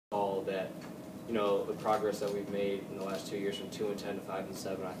feel that, you know, the progress that we've made in the last 2 years from 2-10 to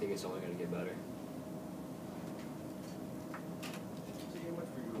 5-7, I think it's only going to get better. So how much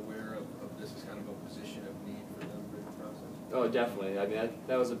were you aware of this as kind of a position of need for them during the process? Oh, definitely. I mean,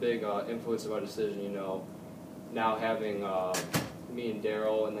 that was a big influence of our decision, you know. Now having me and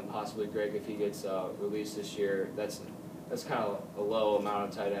Daryl and then possibly Greg if he gets released this year, that's kind of a low amount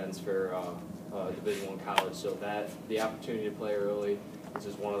of tight ends for Division I college. So that the opportunity to play early is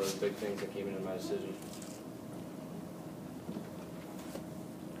just one of those big things that came into my decision.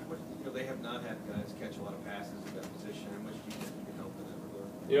 You know, they have not had guys catch a lot of passes at that position. How much do you think you can help in that regard?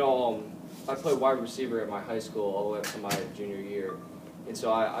 You know, I played wide receiver at my high school all the way up to my junior year, and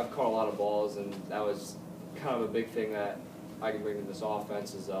so I've caught a lot of balls, and that was kind of a big thing that I can bring to this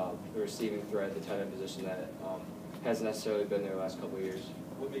offense is the receiving threat, the tight end position that hasn't necessarily been there the last couple of years.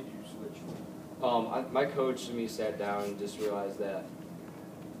 What made you switch? My coach and me sat down and just realized that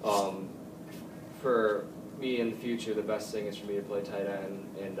for me in the future, the best thing is for me to play tight end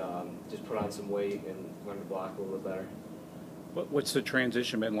and just put on some weight and learn to block a little bit better. What's the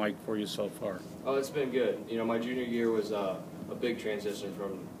transition been like for you so far? Oh, it's been good. You know, my junior year was a big transition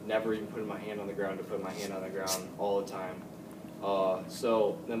from never even putting my hand on the ground to putting my hand on the ground all the time.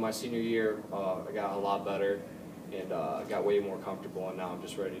 So then my senior year, I got a lot better and I got way more comfortable, and now I'm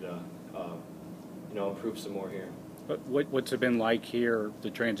just ready to, you know, improve some more here. But what's it been like here, the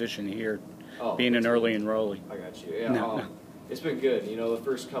transition here, Oh, being an early enrollee? I got you. Yeah, it's been good. You know, the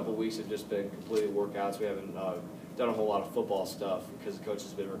first couple of weeks have just been completely workouts. We haven't done a whole lot of football stuff because the coach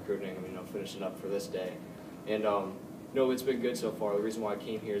has been recruiting. You know, finishing up for this day, and you know, it's been good so far. The reason why I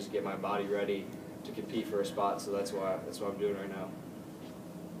came here is to get my body ready to compete for a spot. So that's what I'm doing right now.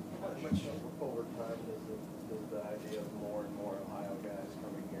 How much over time does the idea of more and more Ohio guys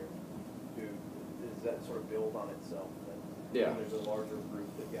coming here does that sort of build on itself? Yeah. There's a larger group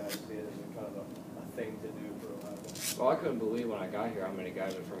that guys see it as a kind of a thing to do for Ohio guys. Well, I couldn't believe when I got here how many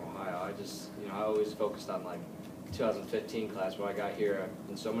guys are from Ohio. I always focused on like 2015 class when I got here,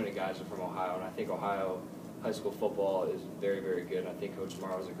 and so many guys are from Ohio, and I think Ohio high school football is very, very good. I think Coach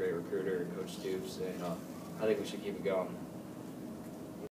Morrow is a great recruiter, and Coach Stoops, and I think we should keep it going.